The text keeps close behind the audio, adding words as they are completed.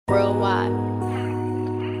Worldwide.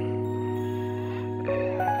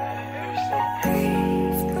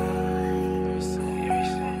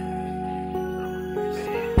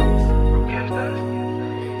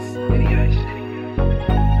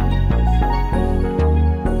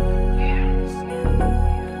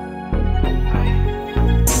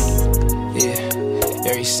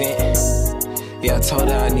 Every cent. Yeah, I told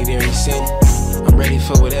her I need every cent. I'm ready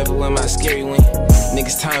for whatever when my scary win.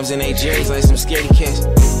 Niggas times in they jerrys like some scaredy cats.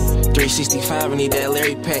 365, I need that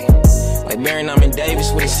Larry pack. Like Baron, I'm in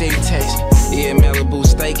Davis with a city tax. Yeah, Malibu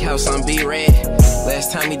Steakhouse, I'm B-Rad.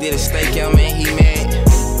 Last time he did a stakeout, man, he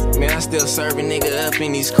mad. Man, I still serve a nigga up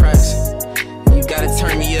in these cracks. You gotta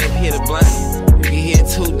turn me up, hit a block. You can hear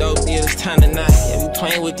two dope deals, time to knock. Yeah, we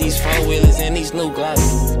playing with these four-wheelers and these new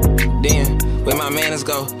Glocks. Damn, where my manners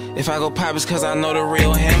go? If I go pop, it's cause I know the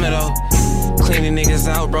real hammer though. Clean the niggas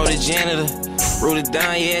out, bro, the janitor. Rooted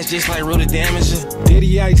down, yeah, it's just like rooted damager.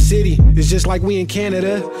 Diddy Ice City, it's just like we in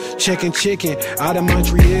Canada. Checking chicken out of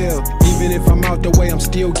Montreal. Even if I'm out the way, I'm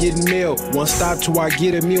still getting mail. One stop till I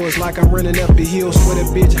get a meal, it's like I'm running up the hill. Sweat a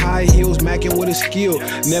bitch, high heels, macking with a skill.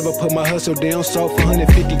 Never put my hustle down, sold for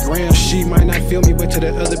 150 grams. She might not feel me, but to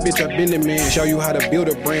the other bitch, I've been the man. Show you how to build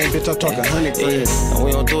a brand, bitch, I'll talk 100 grand. And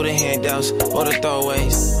we don't do the handouts or the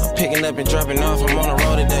throwaways. I'm picking up and dropping off, I'm on the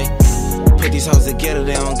road today. Put these hoes together,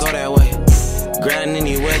 they don't go that way. Grinding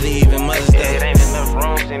any weather, even Mother's Day. Yeah, it ain't enough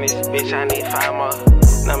rooms in this bitch, I need 5 more.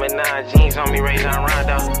 Number 9 jeans on me, Ray John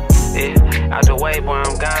Rondo. Yeah, out the way, boy,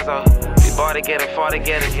 I'm gonzo. We ball together, fall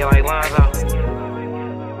together, get like Lonzo.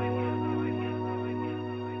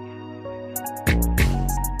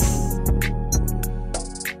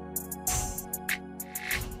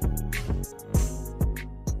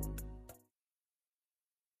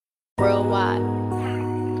 Worldwide.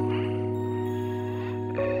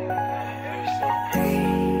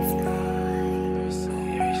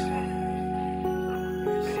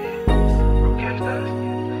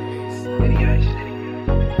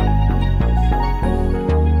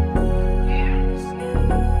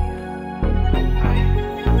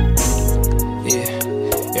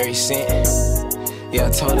 Every cent. Yeah, I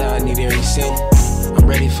told her I need every cent. I'm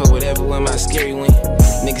ready for whatever when my scary win.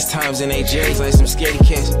 Niggas times in they jerrys like some scaredy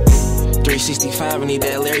cats. 365, I need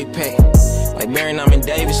that Larry pack. Like Baron, I'm in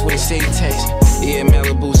Davis with a city tax. Yeah,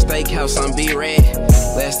 Malibu Steakhouse, I'm B-Rad.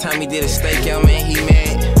 Last time he did a stakeout, man, he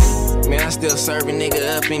mad. Man, I still serve a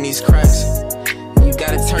nigga up in these cracks. You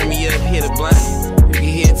gotta turn me up, hit a block. You can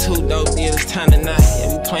hear two dope deals, time to knock.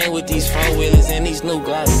 Yeah, we playing with these four-wheelers and these new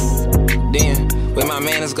Glocks. Damn, where my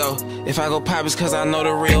manners go? If I go pop, it's cause I know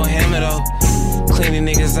the real hammer though. Clean the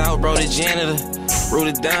niggas out, bro, the janitor.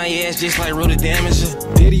 Rooted down, yeah, it's just like rooted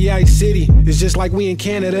damager. Diddy Ice City, it's just like we in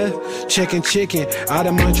Canada. Checking chicken out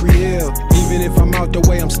of Montreal. Even if I'm out the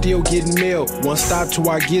way, I'm still getting mail. One stop till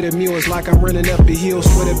I get a meal, it's like I'm running up the hill.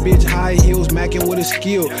 Sweat a bitch, high heels, macking with a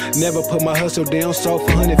skill. Never put my hustle down, sold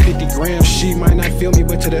for 150 grams. She might not feel me,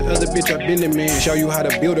 but to the other bitch, I've been the man. Show you how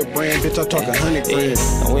to build a brand, bitch, I'll talk 100 grand.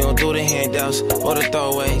 And we don't do the handouts or the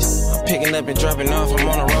throwaways. I'm picking up and dropping off, I'm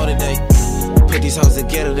on the road today. Put these hoes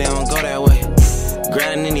together, they don't go that way.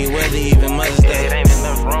 Grinding any weather, even Mother's Day. Yeah, it ain't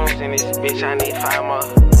enough rooms in this bitch, I need 5 more.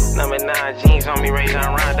 Number 9 jeans on me, Ray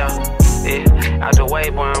John Rondo. Yeah, out the way,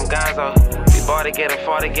 boy, I'm gonzo. We ball together,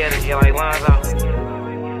 fall together, get like Lonzo.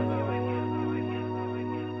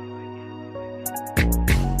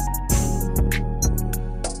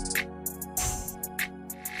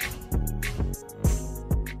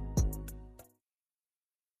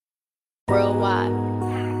 Worldwide.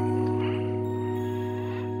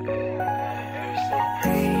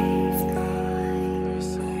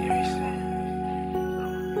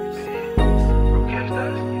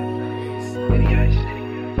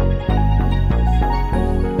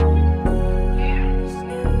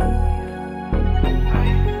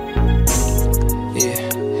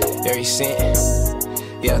 Every cent.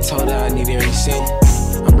 Yeah, I told her I need every cent.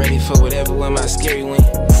 I'm ready for whatever when my scary win.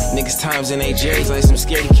 Niggas times in they jerrys like some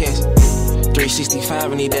scaredy cats.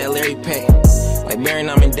 365, I need that Larry pack. Like Baron,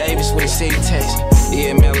 I'm in Davis with a city tax.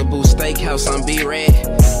 Yeah, Malibu Steakhouse, I'm B-Rad.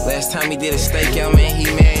 Last time he did a stakeout, man, he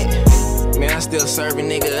mad. Man, I still serve a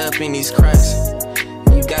nigga up in these cracks.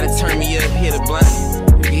 You gotta turn me up, hit a block.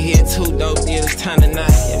 You can hear two dope deals, time to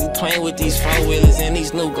knock. Yeah, we playing with these four-wheelers and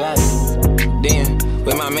these new Glocks. Damn,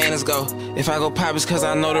 where my manners go? If I go pop, it's cause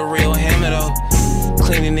I know the real hammer though.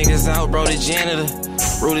 Clean the niggas out, bro, the janitor.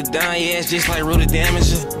 Rooted down, yeah, it's just like rooted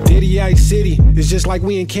damager. Diddy Ice City, it's just like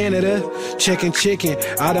we in Canada. Checking chicken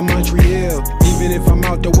out of Montreal. Even if I'm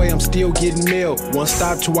out the way, I'm still getting mail. One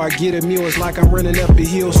stop till I get a meal, it's like I'm running up a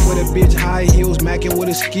hill. Sweat a bitch, high heels, macking with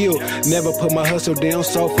a skill. Never put my hustle down,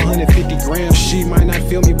 sold for 150 grams. She might not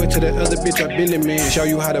feel me, but to the other bitch, I been the man. Show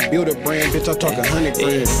you how to build a brand, bitch, I talk 100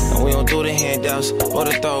 grand. And we don't do the handouts or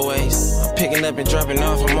the throwaways. I'm picking up and dropping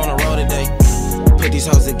off, I'm on the road today. Put these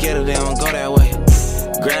hoes together, they don't go that way.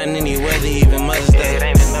 Grinding any weather, even Mother's Day. It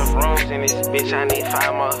ain't enough rooms in this bitch, I need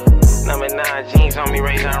 5 more. Number 9 jeans on me,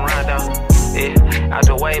 Ray John Rondo. Yeah, out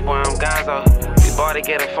the way, boy, I'm gonzo. We ball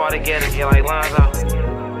together, fall together, get like Lonzo.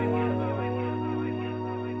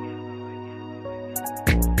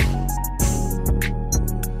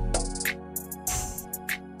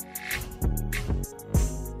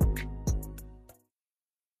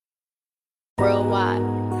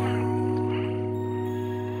 Worldwide.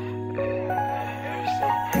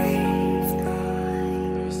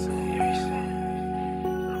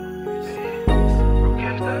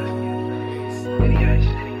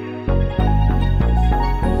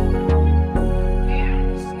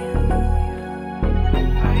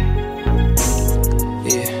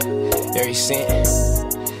 Every cent.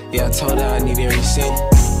 Yeah, I told her I need every cent.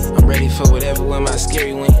 I'm ready for whatever when my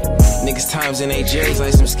scary win. Niggas times in they jerrys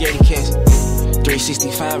like some scary cats.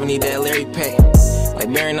 365, I need that Larry pack.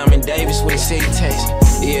 Like Baron, I'm in Davis with a city tax.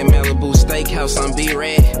 Yeah, Malibu Steakhouse, I'm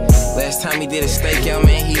B-Rad. Last time he did a stakeout,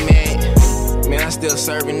 man, he mad. Man, I still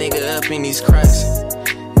serve a nigga up in these cracks.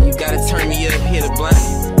 You gotta turn me up, hit a block.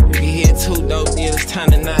 You can hear 2 dope deals,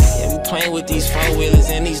 time to knock. Yeah, we playing with these 4-wheelers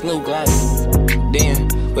and these new Glocks. Damn,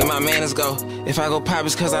 where my manners go? If I go pop,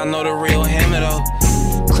 it's cause I know the real hammer though.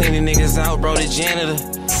 Cleaning niggas out, bro, the janitor.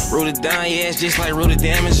 Rooted down, yeah, it's just like rooted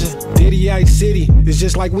damager. Diddy Ice City, it's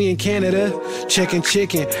just like we in Canada. Checking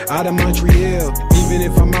chicken out of Montreal. Even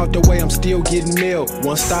if I'm out the way, I'm still getting mail.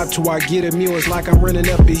 One stop till I get a meal, it's like I'm running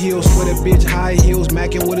up a hill. Sweat a bitch, high heels,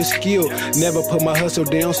 macking with a skill. Never put my hustle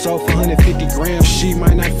down, sold for 150 grams. She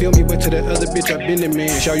might not feel me, but to the other bitch, I been the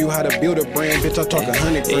man. Show you how to build a brand, bitch, I talk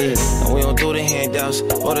 100 grand. And we don't do the handouts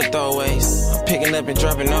or the throwaways. I'm picking up and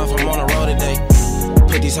dropping off, I'm on the road today.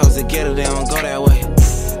 Put these hoes together, they don't go that way.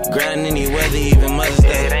 Grinding any weather, even Mother's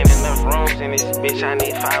Day. It ain't enough rooms in this bitch, I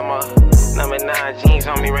need 5 more. Number 9 jeans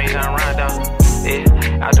on me, Ray John Rondo.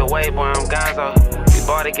 Yeah, out the way, boy, I'm gonzo. We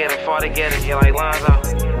ball together, fall together, get like Lonzo.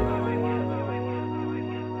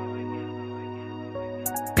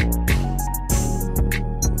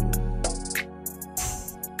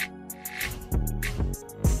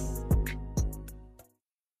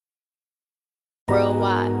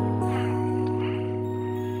 Worldwide.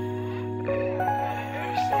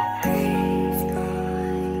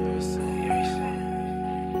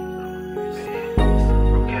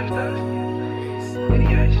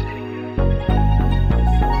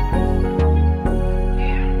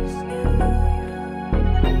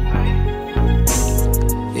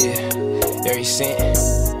 Every cent.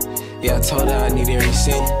 Yeah, I told her I need every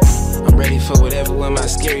cent. I'm ready for whatever when my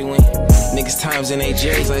scary win. Niggas times in they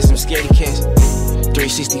jerrys like some scary cats.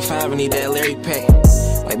 365, I need that Larry pack.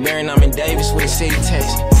 Like Baron, I'm in Davis with a city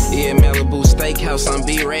tax. Yeah, Malibu Steakhouse, I'm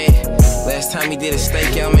B-Rad. Last time he did a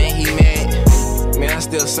stakeout, man, he mad. Man, I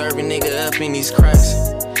still serve a nigga up in these cracks.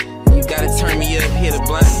 You gotta turn me up, hit a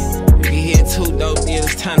block. You can hear 2 dope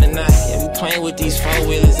deals, time to knock. Yeah, we playing with these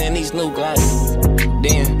 4-wheelers and these new Glocks.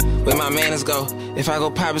 Damn, where my manners go? If I go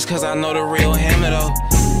pop, it's cause I know the real hammer though.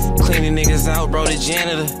 Cleaning niggas out, bro, the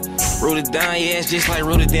janitor. Rooted down, yeah, it's just like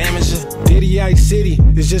rooted damager. Diddy Ice City,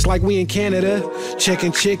 it's just like we in Canada.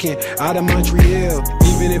 Checking chicken out of Montreal.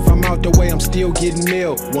 Even if I'm out the way, I'm still getting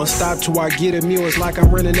mail. One stop till I get a meal, it's like I'm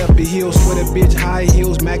running up a hill. Sweat a bitch, high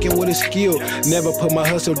heels, macking with a skill. Never put my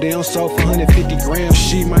hustle down, sold for 150 grams.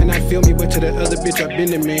 She might not feel me, but to the other bitch, I been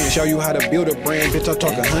the man. Show you how to build a brand, bitch, I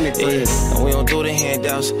talk 100 grand. And we don't do the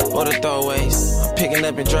handouts or the throwaways. I'm picking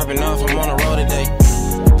up and dropping off, I'm on the road today.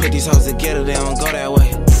 Put these hoes together, they don't go that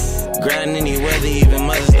way. Grinding any weather, even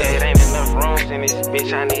Mother's Day. It ain't enough rooms in this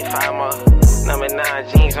bitch, I need 5 more. Number 9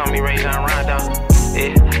 jeans on me, Ray John Rondo.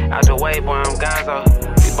 Yeah, out the way, boy, I'm gonzo.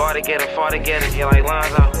 We ball together, fall together, get like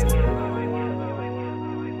Lonzo.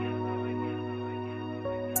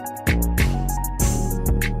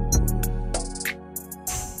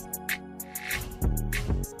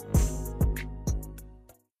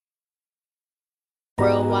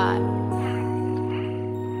 Worldwide.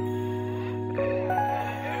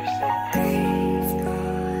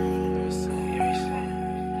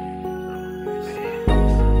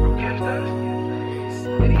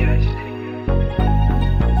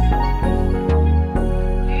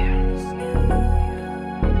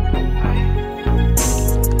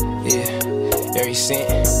 every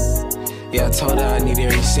cent. Yeah, I told her I need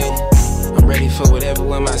every cent. I'm ready for whatever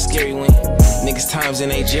when my scary win. Niggas times in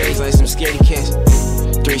they jerrys like some scaredy cats.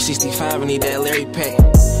 365, I need that Larry pack.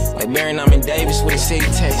 Like Baron, I'm in Davis with a city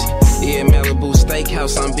tax. Yeah, Malibu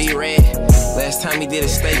Steakhouse, I'm B-Rad. Last time he did a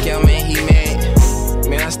stakeout, man, he mad.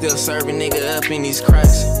 Man, I still serve a nigga up in these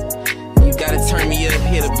cracks. You gotta turn me up,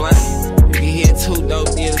 hit a block. You can hear 2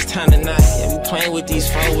 dope deals, time to knock. Yeah, we playing with these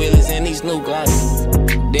 4-wheelers and these new Glocks.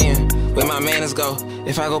 Damn, where my manners go?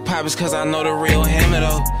 If I go pop, it's cause I know the real hammer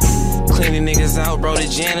though. Cleaning niggas out, bro, the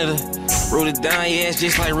janitor. Rooted down, yeah, it's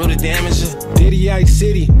just like rooted damager. Diddy Ice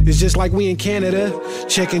City, it's just like we in Canada.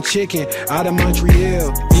 Checking chicken out of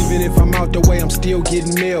Montreal. Even if I'm out the way, I'm still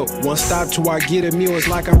getting mail. One stop till I get a meal, it's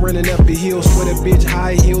like I'm running up the hill. Sweat a bitch,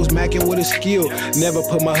 high heels, macking with a skill. Never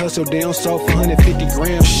put my hustle down, sold for 150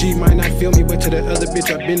 grams. She might not feel me, but to the other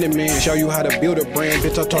bitch, I've been the man. Show you how to build a brand,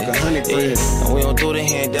 bitch, I talk 100 grand. Yeah, and we don't do the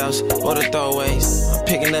handouts or the throwaways. I'm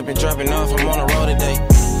picking up and dropping off, I'm on the road today.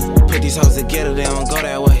 Put these hoes together, they don't go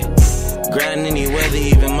that way. Grinding any weather,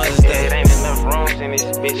 even Mother's Day. It ain't enough rooms in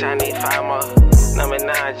this bitch, I need 5 more. Number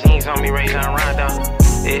 9 jeans on me, Ray John Rondo.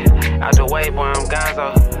 Yeah, out the way, boy, I'm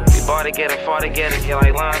gonzo. We ball together, fall together, get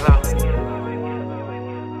like Lonzo.